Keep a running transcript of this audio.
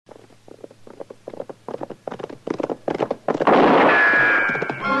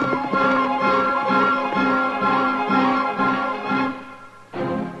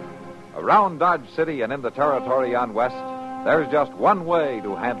Around Dodge City and in the territory on West, there's just one way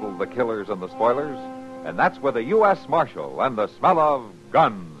to handle the killers and the spoilers, and that's with a U.S. Marshal and the smell of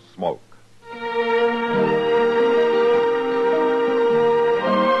gun smoke.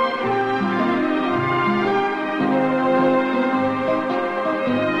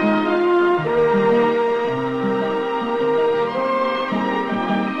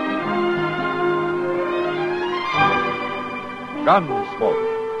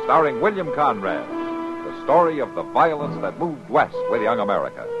 Gunsmoke, starring William Conrad, the story of the violence that moved west with young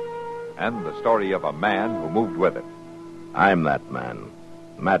America, and the story of a man who moved with it. I'm that man,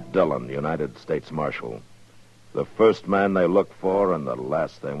 Matt Dillon, United States Marshal. The first man they look for and the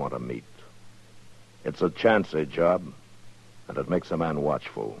last they want to meet. It's a chancy job, and it makes a man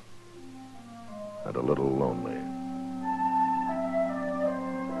watchful and a little lonely.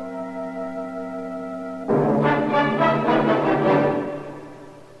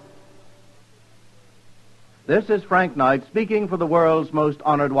 This is Frank Knight speaking for the world's most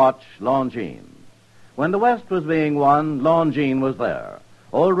honored watch, Longines. When the West was being won, Longines was there.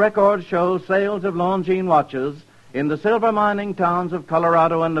 Old records show sales of Longines watches in the silver mining towns of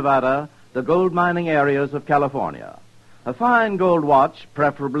Colorado and Nevada, the gold mining areas of California. A fine gold watch,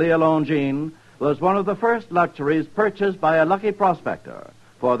 preferably a Longines, was one of the first luxuries purchased by a lucky prospector,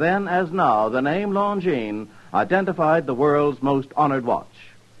 for then as now the name Longines identified the world's most honored watch.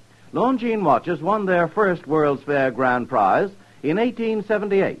 Longines watches won their first World's Fair grand prize in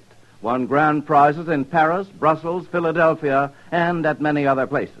 1878, won grand prizes in Paris, Brussels, Philadelphia, and at many other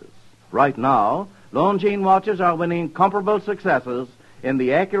places. Right now, Longines watches are winning comparable successes in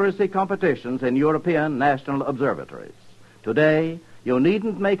the accuracy competitions in European national observatories. Today, you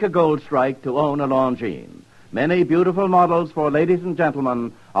needn't make a gold strike to own a Longines. Many beautiful models for ladies and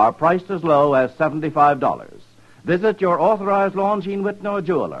gentlemen are priced as low as $75. Visit your authorized Longines Whitney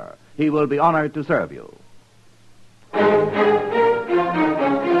jeweler. He will be honored to serve you.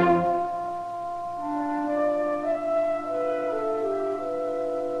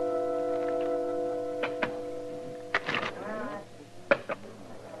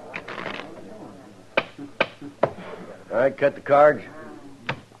 All right, cut the cards.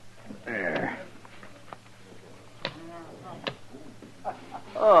 There.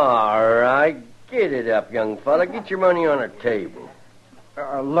 All right, get it up, young fella. Get your money on a table.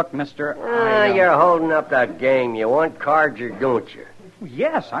 Look, mister, You're holding up that game. You want cards or don't you?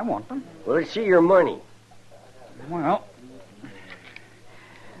 Yes, I want them. Well, let's see your money. Well,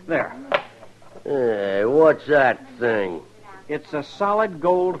 there. Hey, what's that thing? It's a solid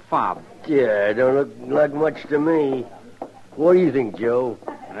gold fob. Yeah, don't look like much to me. What do you think, Joe?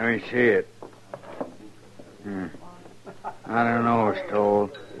 Let me see it. I don't know,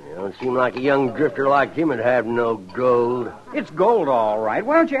 Stoll. You don't seem like a young drifter like him would have no gold. It's gold, all right.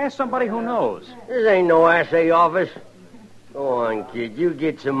 Why don't you ask somebody who knows? This ain't no assay office. Go on, kid. You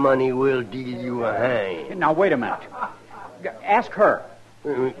get some money, we'll deal you a hand. Now, wait a minute. Ask her.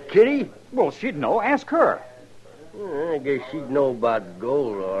 Kitty? Well, she'd know. Ask her. I guess she'd know about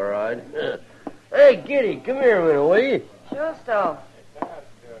gold, all right. Hey, Kitty, come here a minute, will you? Sure, Stowe.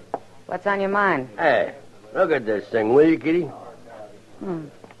 What's on your mind? Hey, look at this thing, will you, Kitty?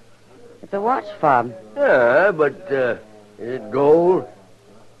 It's a watch fob. Yeah, but, is it gold?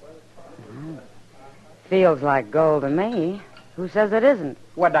 Feels like gold to me. Who says it isn't?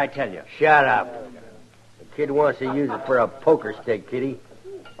 What'd I tell you? Shut up. The kid wants to use it for a poker stick, Kitty.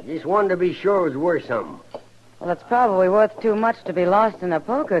 Just wanted to be sure it was worth something. Well, it's probably worth too much to be lost in a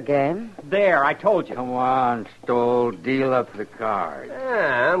poker game. There, I told you. Come on, Stoll. Deal up the cards.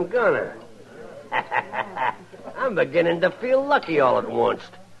 Yeah, I'm gonna. I'm beginning to feel lucky all at once.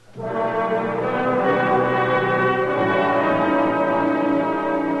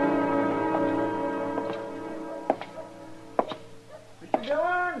 Mr.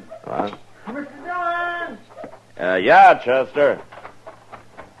 Dillon? What? Mr. Dillon? Yeah, Chester.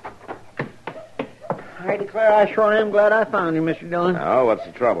 I declare I sure am glad I found you, Mr. Dillon. Oh, what's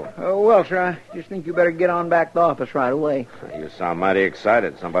the trouble? Oh, well, sir, I just think you better get on back to the office right away. You sound mighty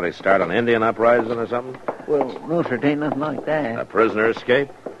excited. Somebody start an Indian uprising or something? Well, no, sir, it ain't nothing like A that. prisoner escape?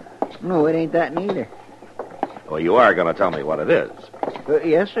 No, it ain't that neither. Well, you are going to tell me what it is.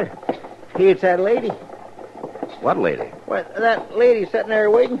 Yes, sir. It's that lady. What lady? Well, that lady sitting there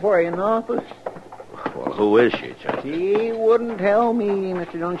waiting for you in the office. Well, who is she, Chester? She wouldn't tell me,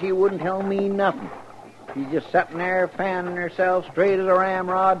 Mr. Dillon. She wouldn't tell me nothing. She's just sitting there fanning herself straight as a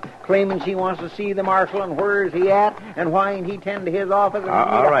ramrod, claiming she wants to see the marshal and where is he at and why ain't he tend to his office. And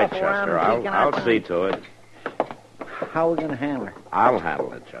All right, Chester. I'll see to it. How are we going to handle her? I'll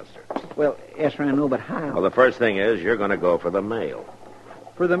handle it, Chester. Well, yes, sir, I know, but how? Well, the first thing is you're going to go for the mail.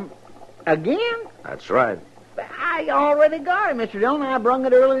 For the... Again? That's right. I already got it, Mr. Dillon. I brung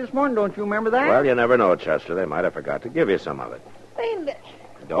it early this morning. Don't you remember that? Well, you never know, Chester. They might have forgot to give you some of it.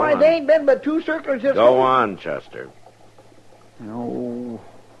 Go Why, on. they ain't been but 2 circles this Go whole- on, Chester. No.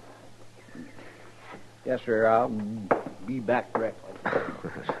 Yes, sir. I'll be back directly.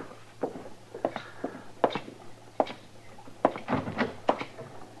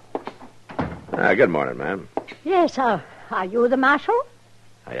 Good morning, ma'am. Yes, are you the marshal?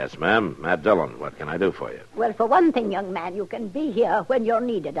 Yes, ma'am. Matt Dillon. What can I do for you? Well, for one thing, young man, you can be here when you're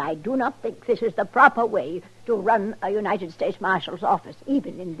needed. I do not think this is the proper way to run a United States Marshal's office,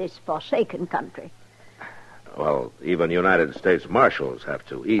 even in this forsaken country. Well, even United States Marshals have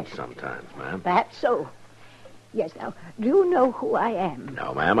to eat sometimes, ma'am. That's so. Yes, now, do you know who I am?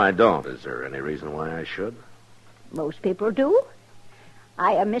 No, ma'am, I don't. Is there any reason why I should? Most people do.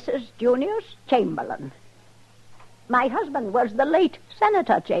 I am Mrs. Junius Chamberlain. My husband was the late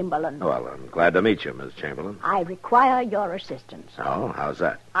Senator Chamberlain. Well, I'm glad to meet you, Miss Chamberlain. I require your assistance. Oh, how's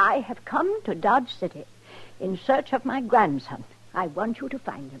that? I have come to Dodge City in search of my grandson. I want you to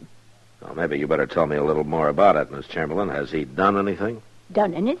find him. Well, maybe you better tell me a little more about it, Miss Chamberlain. Has he done anything?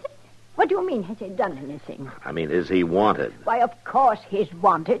 Done anything? What do you mean, has he done anything? I mean, is he wanted? Why, of course he's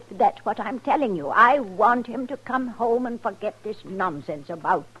wanted. That's what I'm telling you. I want him to come home and forget this nonsense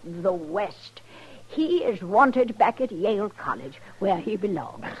about the West. He is wanted back at Yale College, where he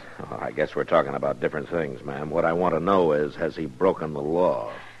belongs. Oh, I guess we're talking about different things, ma'am. What I want to know is, has he broken the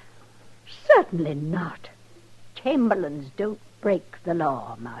law? Certainly not. Chamberlains don't break the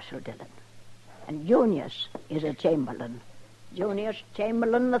law, Marshal Dillon. And Junius is a Chamberlain. Junius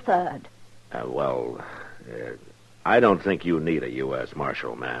Chamberlain III. I don't think you need a U.S.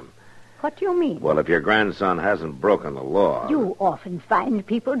 Marshal, ma'am. What do you mean? Well, if your grandson hasn't broken the law... You often find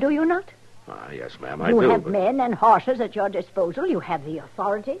people, do you not? Yes, ma'am, I You do. have but- men and horses at your disposal. You have the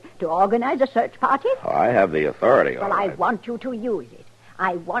authority to organize a search party. Oh, I have the authority, all Well, I right. want you to use it.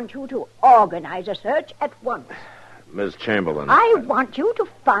 I want you to organize a search at once. Miss Chamberlain... I want you to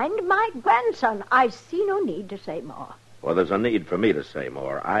find my grandson. I see no need to say more. Well, there's a need for me to say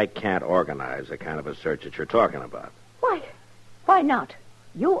more. I can't organize the kind of a search that you're talking about. Why not?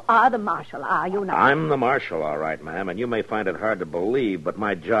 You are the marshal, are you not? I'm the marshal, all right, ma'am, and you may find it hard to believe, but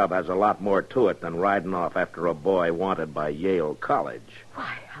my job has a lot more to it than riding off after a boy wanted by Yale College.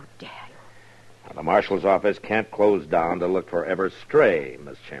 Why, how dare you? Now, the marshal's office can't close down to look for ever stray,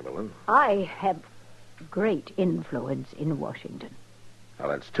 Miss Chamberlain. I have great influence in Washington.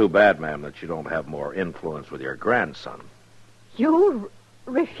 Well, it's too bad, ma'am, that you don't have more influence with your grandson. You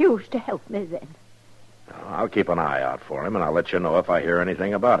refuse to help me then? I'll keep an eye out for him, and I'll let you know if I hear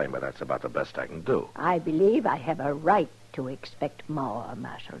anything about him, but that's about the best I can do. I believe I have a right to expect more,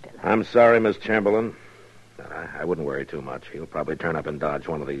 Marshal Dillon. I'm sorry, Miss Chamberlain. I wouldn't worry too much. He'll probably turn up in Dodge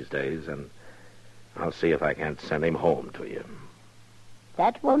one of these days, and I'll see if I can't send him home to you.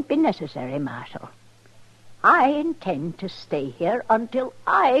 That won't be necessary, Marshal. I intend to stay here until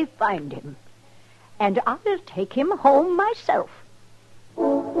I find him. And I'll take him home myself.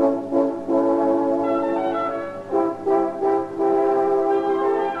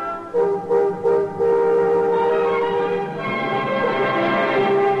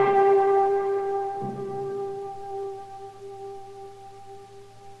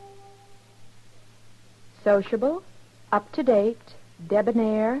 Sociable, up-to-date,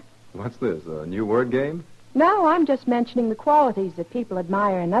 debonair. What's this, a new word game? No, I'm just mentioning the qualities that people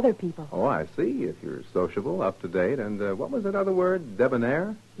admire in other people. Oh, I see. If you're sociable, up-to-date, and what was that other word,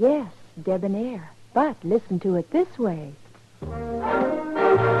 debonair? Yes, debonair. But listen to it this way.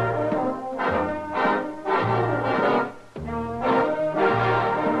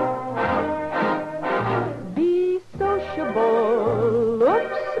 Be sociable,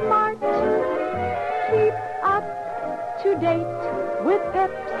 look smart, keep up to date with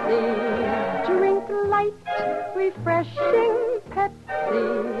Pepsi. Drink light, refreshing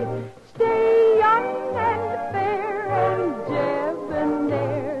Pepsi. Stay young and fair and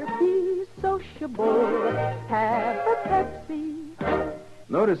debonair. Be sociable, have a Pepsi.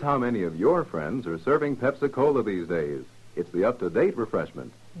 Notice how many of your friends are serving Pepsi-Cola these days. It's the up-to-date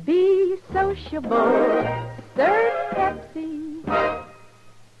refreshment. Be sociable, serve Pepsi.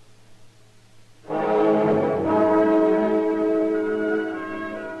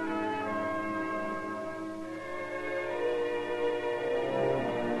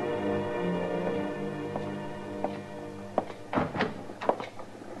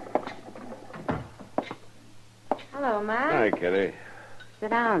 Hello, Ma. Hi, Kitty. Sit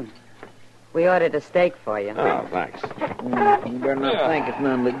down. We ordered a steak for you. Oh, thanks. You better not think it's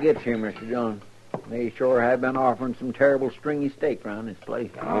none that gets here, Mr. John. They sure have been offering some terrible stringy steak around this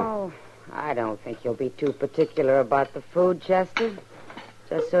place. Oh, I don't think you'll be too particular about the food, Chester.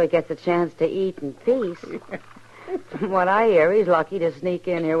 Just so he gets a chance to eat in peace. From what I hear, he's lucky to sneak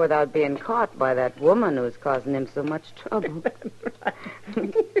in here without being caught by that woman who's causing him so much trouble.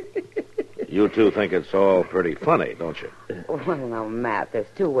 You two think it's all pretty funny, don't you? Well, now, Matt, there's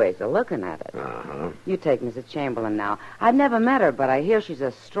two ways of looking at it. Uh-huh. You take Mrs. Chamberlain now. I've never met her, but I hear she's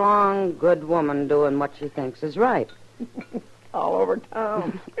a strong, good woman doing what she thinks is right. All over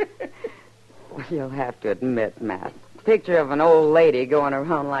town. Well, you'll have to admit, Matt, picture of an old lady going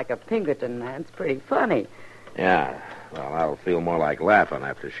around like a Pinkerton man's pretty funny. Yeah. Well, I'll feel more like laughing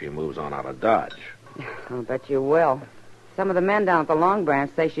after she moves on out of Dodge. I'll bet you will. Some of the men down at the Long Branch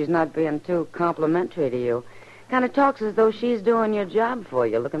say she's not being too complimentary to you. Kind of talks as though she's doing your job for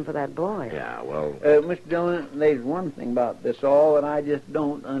you, looking for that boy. Yeah, well... Mr. Dillon, there's one thing about this all that I just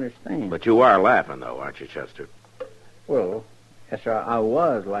don't understand. But you are laughing, though, aren't you, Chester? Well, yes, sir, I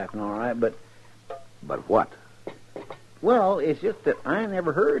was laughing all right, but... But what? Well, it's just that I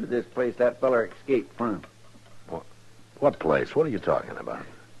never heard of this place that feller escaped from. What place? What are you talking about?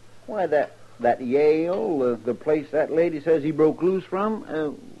 Why, that Yale, the place that lady says he broke loose from.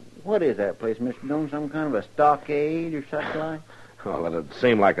 What is that place, Mr. Dillon? Some kind of a stockade or such like? Well, it'd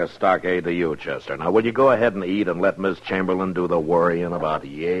seem like a stockade to you, Chester. Now, will you go ahead and eat and let Miss Chamberlain do the worrying about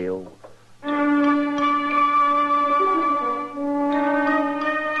Yale?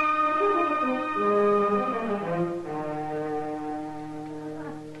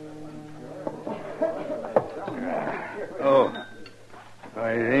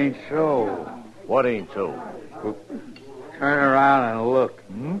 It ain't so. What ain't so? Turn around and look.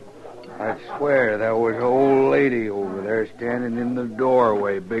 I swear there was an old lady over there standing in the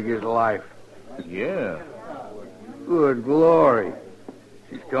doorway, big as life. Yeah. Good glory.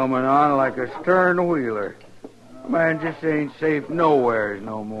 She's coming on like a stern wheeler. Man just ain't safe nowheres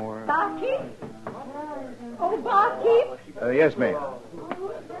no more. Barkeep? Oh, Barkeep, Yes, ma'am.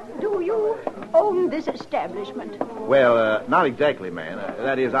 do you own this establishment? Well, not exactly, ma'am.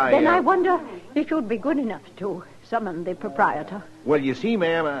 That is, Then I wonder if you'd be good enough to summon the proprietor. Well, you see,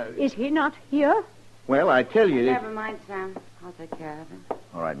 ma'am... Is he not here? Well, I tell you... Never mind, Sam. I'll take care of him.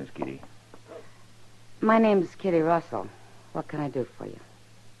 All right, Miss Kitty. My name's Kitty Russell. What can I do for you?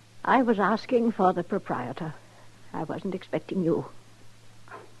 I was asking for the proprietor. I wasn't expecting you.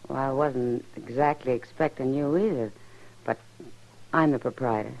 Well, I wasn't exactly expecting you either, but I'm the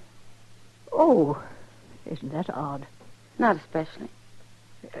proprietor. Oh, isn't that odd? Not especially.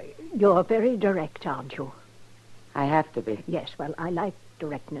 You're very direct, aren't you? I have to be. Yes, well, I like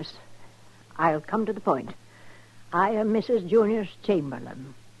directness. I'll come to the point. I am Mrs. Junius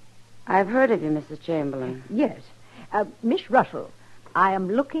Chamberlain. I've heard of you, Mrs. Chamberlain. Yes. Miss Russell, I am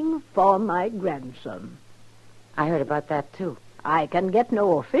looking for my grandson. I heard about that, too. I can get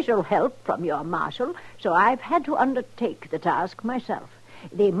no official help from your marshal, so I've had to undertake the task myself.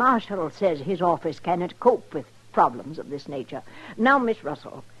 The marshal says his office cannot cope with problems of this nature. Now, Miss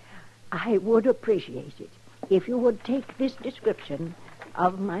Russell, I would appreciate it if you would take this description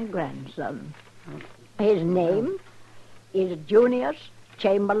of my grandson. His name is Junius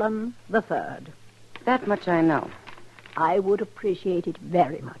Chamberlain III. That much I know. I would appreciate it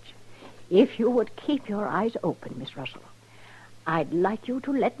very much if you would keep your eyes open, Miss Russell. I'd like you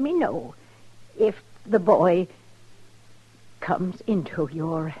to let me know if the boy comes into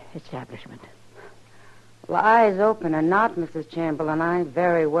your establishment. Well, eyes open or not, Mrs. Chamberlain, I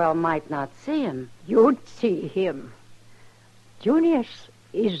very well might not see him. You'd see him. Junius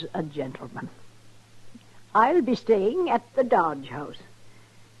is a gentleman. I'll be staying at the Dodge House.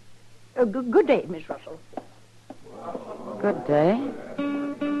 Good day, Miss Russell. Good day.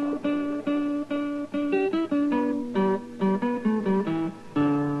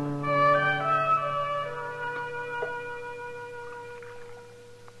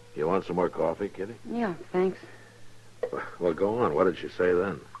 You want some more coffee, Kitty? Yeah, thanks. Well, go on. What did she say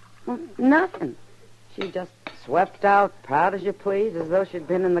then? Well, nothing. She just swept out, proud as you please, as though she'd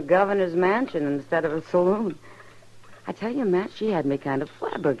been in the governor's mansion instead of a saloon. I tell you, Matt, she had me kind of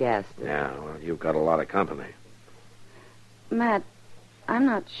flabbergasted. Yeah, well, you've got a lot of company. Matt, I'm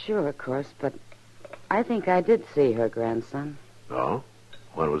not sure, of course, but I think I did see her grandson. Oh?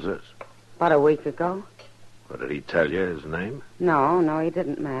 When was this? About a week ago. Well, did he tell you his name? No, he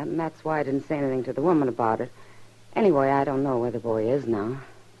didn't, Matt, and that's why I didn't say anything to the woman about it. Anyway, I don't know where the boy is now.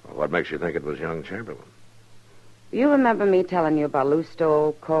 Well, what makes you think it was young Chamberlain? You remember me telling you about Lou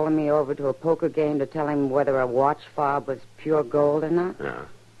Stoll calling me over to a poker game to tell him whether a watch fob was pure gold or not? Yeah.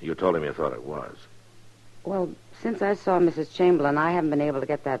 You told him you thought it was. Well, since I saw Mrs. Chamberlain, I haven't been able to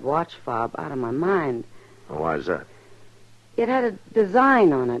get that watch fob out of my mind. Well, why is that? It had a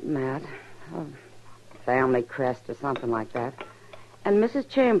design on it, Matt. A family crest or something like that. And Mrs.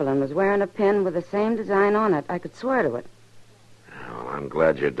 Chamberlain was wearing a pin with the same design on it. I could swear to it. Well, I'm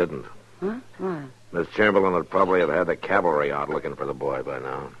glad you didn't. Huh? Why? Miss Chamberlain would probably have had the cavalry out looking for the boy by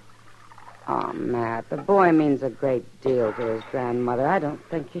now. Oh, Matt, the boy means a great deal to his grandmother. I don't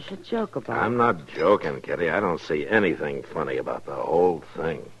think you should joke about it. I'm not joking, Kitty. I don't see anything funny about the whole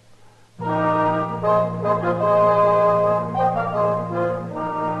thing.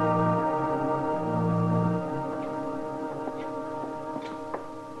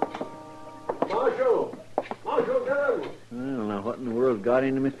 Marshal! Marshal Dillon! I don't know what in the world got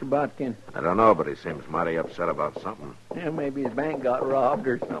into Mr. Botkin. I don't know, but he seems mighty upset about something. Yeah, maybe his bank got robbed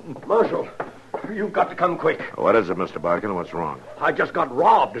or something. Marshal, you've got to come quick. What is it, Mr. Barkin? What's wrong? I just got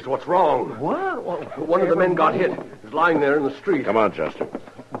robbed is what's wrong. What? One of the men got hit. He's lying there in the street. Come on, Chester.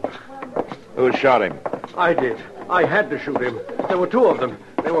 Who shot him? I did. I had to shoot him. There were two of them.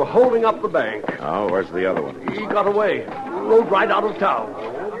 They were holding up the bank. Oh, where's the other one? He got away. Rode right out of town.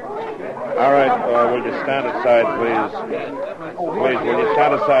 All right, will you stand aside, please? Please, will you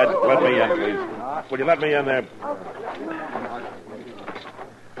stand aside? Let me in, please. Will you let me in there?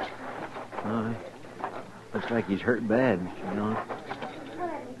 Looks like he's hurt bad, Mr. Dillon.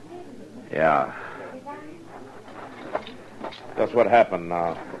 Yeah. That's what happened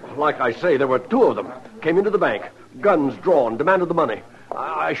now. Like I say, there were two of them. Came into the bank. Guns drawn. Demanded the money.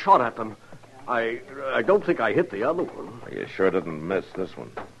 I shot at them. I don't think I hit the other one. You sure didn't miss this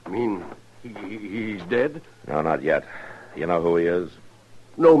one. I mean, he's dead? No, not yet. You know who he is?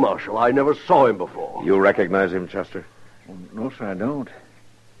 No, Marshal. I never saw him before. You recognize him, Chester? No, sir, I don't.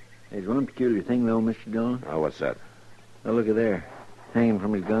 There's one peculiar thing, though, Mr. Dillon. Oh, what's that? Oh, look at there. Hanging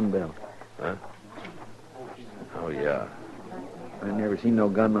from his gun belt. Huh? Oh, yeah. I've never seen no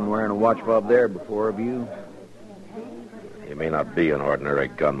gunman wearing a watch fob there before, have you? He may not be an ordinary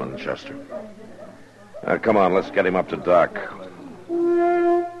gunman, Chester. Now, come on, let's get him up to Doc.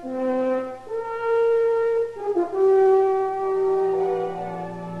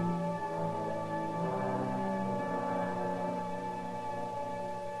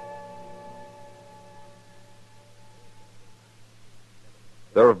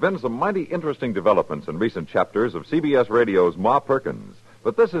 There have been some mighty interesting developments in recent chapters of CBS Radio's Ma Perkins,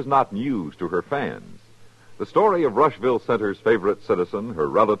 but this is not news to her fans. The story of Rushville Center's favorite citizen, her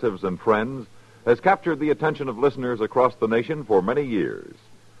relatives and friends, has captured the attention of listeners across the nation for many years.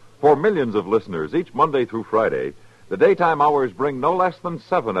 For millions of listeners each Monday through Friday, the daytime hours bring no less than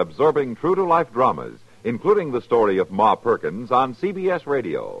 7 absorbing true-to-life dramas, including the story of Ma Perkins on CBS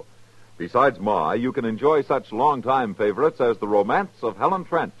Radio. Besides Ma, you can enjoy such longtime favorites as The Romance of Helen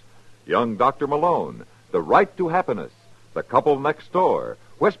Trent, Young Dr. Malone, The Right to Happiness, The Couple Next Door,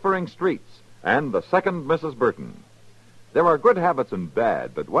 Whispering Streets, and The Second Mrs. Burton. There are good habits and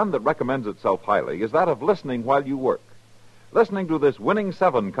bad, but one that recommends itself highly is that of listening while you work. Listening to this winning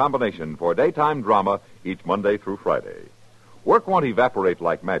 7 combination for daytime drama each Monday through Friday. Work won't evaporate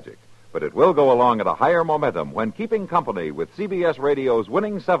like magic, but it will go along at a higher momentum when keeping company with CBS Radio's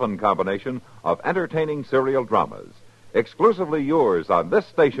winning 7 combination of entertaining serial dramas. Exclusively yours on this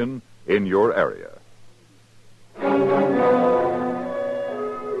station in your area.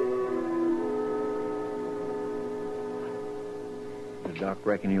 Does Doc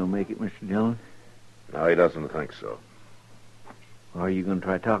reckon he'll make it, Mr. Dillon? No, he doesn't think so. Or are you going to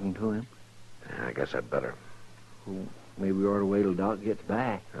try talking to him? Yeah, I guess I'd better. Well, maybe we ought to wait till Doc gets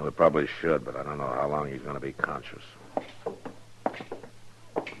back. Yeah, we probably should, but I don't know how long he's going to be conscious.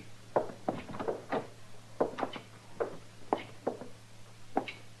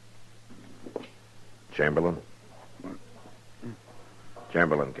 Chamberlain?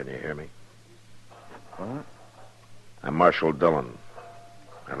 Chamberlain, can you hear me? What? I'm Marshal Dillon.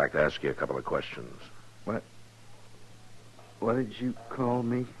 I'd like to ask you a couple of questions. What did you call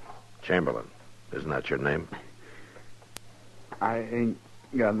me? Chamberlain. Isn't that your name? I ain't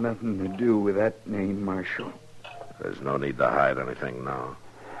got nothing to do with that name, Marshal. There's no need to hide anything now.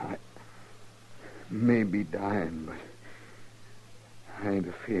 I may be dying, but I ain't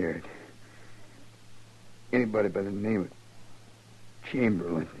afeared. Anybody by the name of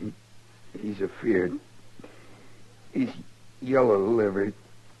Chamberlain, he's afeared. He's yellow-livered.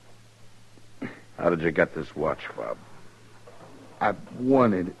 How did you get this watch fob? I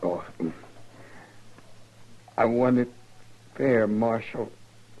won it off him. I won it fair, Marshal.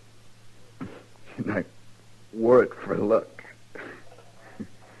 And I wore it for luck.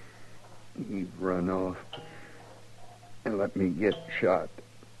 He run off and let me get shot.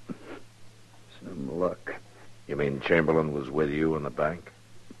 Some luck. You mean Chamberlain was with you in the bank?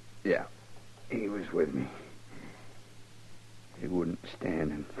 Yeah, he was with me. He wouldn't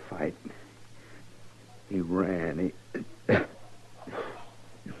stand and fight. He ran.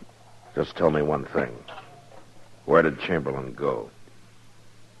 Just tell me one thing. Where did Chamberlain go?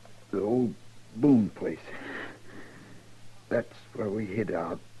 The old Boone place. That's where we hid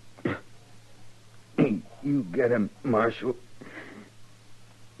out. You get him, Marshal.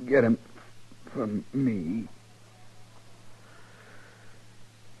 Get him from me.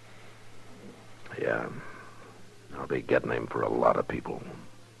 Yeah. I'll be getting him for a lot of people.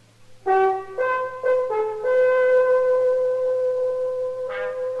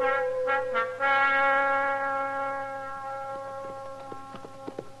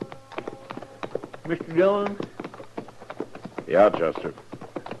 Mr. Dillon, Yeah, Chester.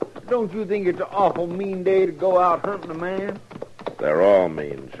 don't you think it's an awful mean day to go out hunting a man? They're all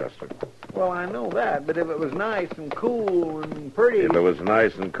mean, Chester. Well, I know that, but if it was nice and cool and pretty... If it was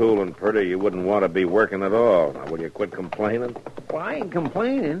nice and cool and pretty, you wouldn't want to be working at all. Now, will you quit complaining? Well, I ain't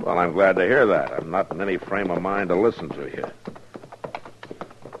complaining. Well, I'm glad to hear that. I'm not in any frame of mind to listen to you.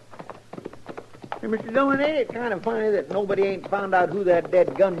 Hey, Mr. Dillon, ain't it kind of funny that nobody ain't found out who that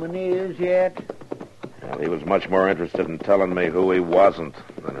dead gunman is yet? Well, he was much more interested in telling me who he wasn't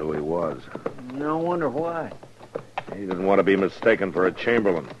than who he was. No wonder why. He didn't want to be mistaken for a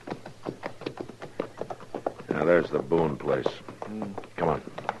Chamberlain. Now, there's the Boone place. Come on.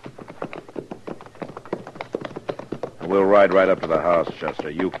 We'll ride right up to the house, Chester.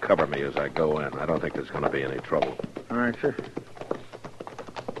 You cover me as I go in. I don't think there's going to be any trouble. All right, sir.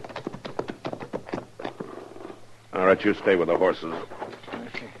 All right, you stay with the horses.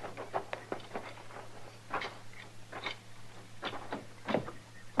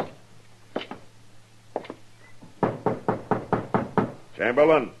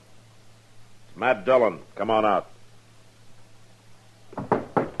 Chamberlain. It's Matt Dillon. Come on out.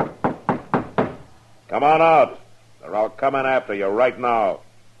 Come on out. Or I'll come in after you right now.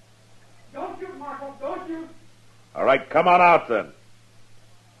 Don't shoot, Marshal. Don't shoot. All right, come on out then.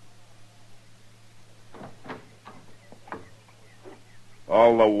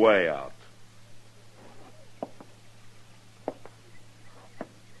 All the way out.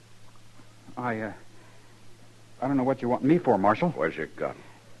 I don't know what you want me for, Marshal. Where's your gun?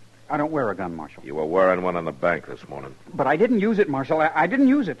 I don't wear a gun, Marshal. You were wearing one in the bank this morning. But I didn't use it, Marshal. I didn't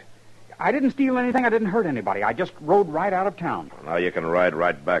use it. I didn't steal anything. I didn't hurt anybody. I just rode right out of town. Well, now you can ride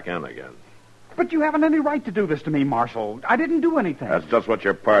right back in again. But you haven't any right to do this to me, Marshal. I didn't do anything. That's just what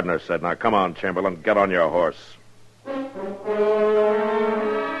your partner said. Now, come on, Chamberlain. Get on your horse.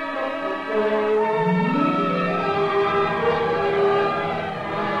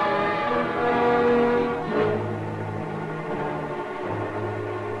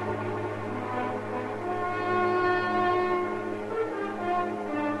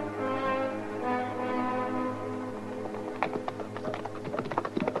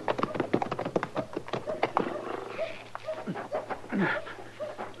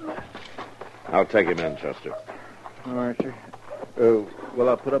 I'll take him in, Chester. All right, sir. Will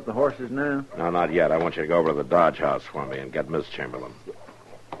I put up the horses now? No, not yet. I want you to go over to the Dodge house for me and get Miss Chamberlain.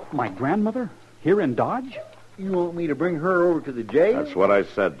 My grandmother? Here in Dodge? You want me to bring her over to the jail? That's what I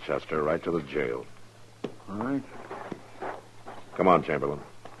said, Chester. Right to the jail. All right. Come on, Chamberlain.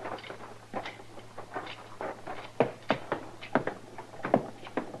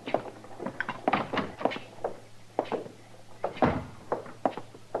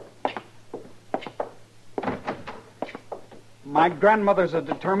 My grandmother's a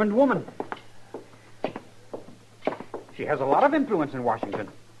determined woman. She has a lot of influence in Washington.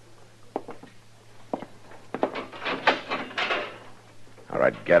 All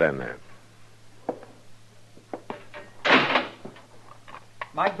right, get in there.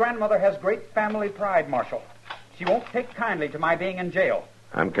 My grandmother has great family pride, Marshal. She won't take kindly to my being in jail.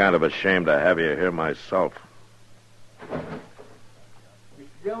 I'm kind of ashamed to have you here myself. Mr.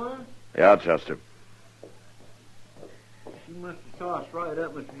 Dillon? Yeah, Chester. She must have saw us ride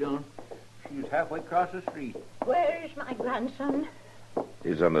up, Mr. Dillon. She was halfway across the street. Where's my grandson?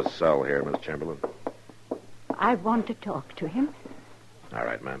 He's in the cell here, Miss Chamberlain. I want to talk to him. All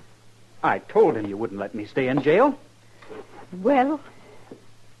right, ma'am. I told him you wouldn't let me stay in jail. Well,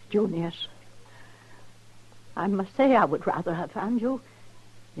 Junius, I must say I would rather have found you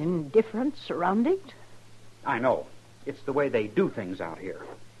in different surroundings. I know. It's the way they do things out here.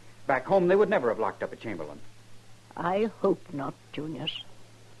 Back home, they would never have locked up a Chamberlain. I hope not, Junius.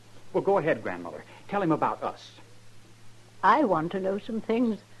 Well, go ahead, Grandmother. Tell him about us. I want to know some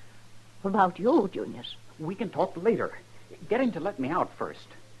things about you, Junius. We can talk later. Get him to let me out first.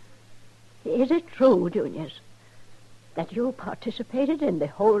 Is it true, Junius, that you participated in the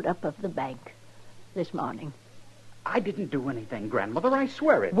hold-up of the bank this morning? I didn't do anything, Grandmother. I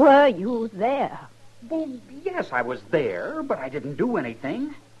swear it. Were you there? Well, yes, I was there, but I didn't do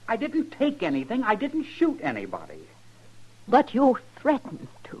anything. I didn't take anything. I didn't shoot anybody. But you threatened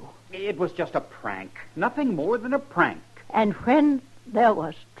to. It was just a prank. Nothing more than a prank. And when there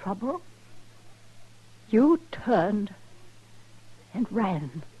was trouble, you turned and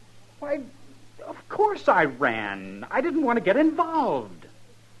ran. Why, of course I ran. I didn't want to get involved.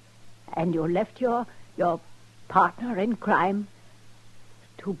 And you left your partner in crime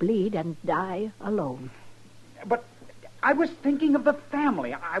to bleed and die alone. But I was thinking of the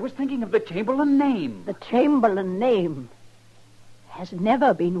family. I was thinking of the Chamberlain name. The Chamberlain name has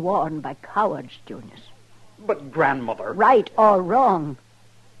never been worn by cowards, Junius. But, Grandmother... Right or wrong,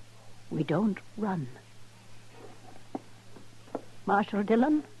 we don't run. Marshal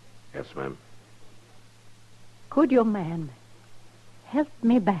Dillon? Yes, ma'am. Could your man help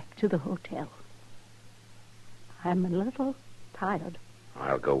me back to the hotel? I'm a little tired.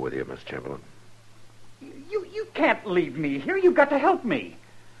 I'll go with you, Miss Chamberlain. You can't leave me here. You've got to help me.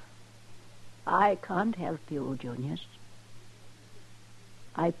 I can't help you, Junius.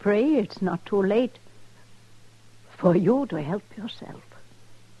 I pray it's not too late for you to help yourself.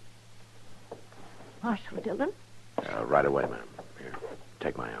 Marshal Dillon? Right away, ma'am. Here,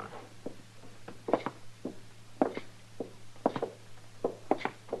 take my arm.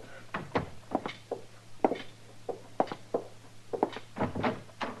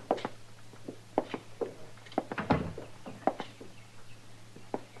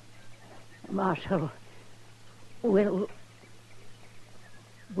 Marshal, will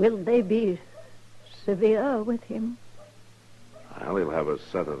they be severe with him? Well, he'll have a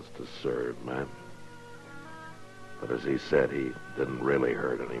sentence to serve, ma'am. But as he said, he didn't really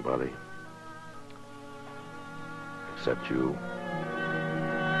hurt anybody. Except you.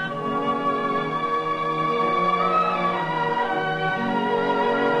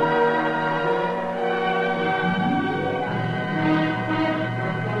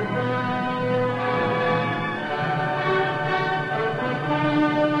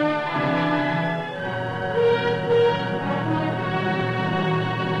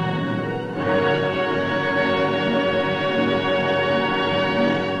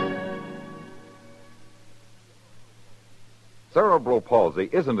 Cerebral palsy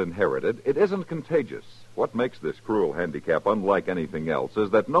isn't inherited. It isn't contagious. What makes this cruel handicap unlike anything else is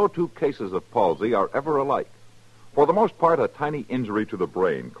that no two cases of palsy are ever alike. For the most part, a tiny injury to the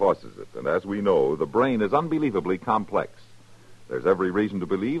brain causes it, and as we know, the brain is unbelievably complex. There's every reason to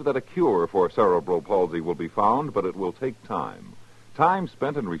believe that a cure for cerebral palsy will be found, but it will take time. Time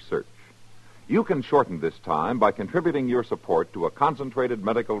spent in research. You can shorten this time by contributing your support to a concentrated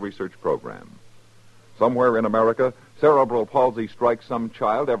medical research program. Somewhere in America, cerebral palsy strikes some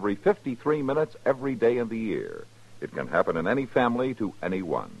child every 53 minutes every day of the year. It can happen in any family to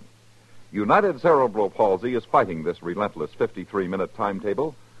anyone. United Cerebral Palsy is fighting this relentless 53-minute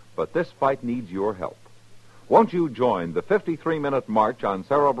timetable, but this fight needs your help. Won't you join the 53-minute march on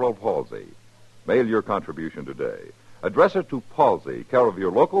cerebral palsy? Mail your contribution today. Address it to Palsy, care of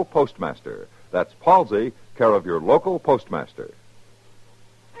your local postmaster. That's Palsy, care of your local postmaster.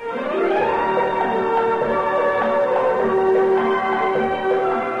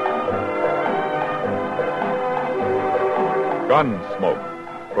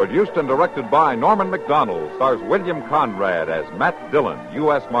 Gunsmoke. Produced and directed by Norman Macdonald, stars William Conrad as Matt Dillon,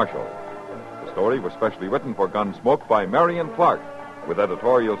 U.S. Marshal. The story was specially written for Gunsmoke by Marion Clark, with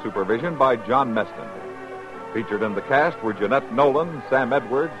editorial supervision by John Meston. Featured in the cast were Jeanette Nolan, Sam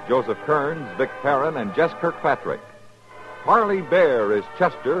Edwards, Joseph Kearns, Vic Perrin, and Jess Kirkpatrick. Harley Bear is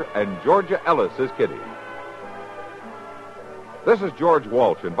Chester, and Georgia Ellis is Kitty. This is George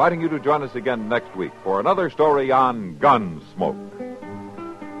Walsh inviting you to join us again next week for another story on Gunsmoke.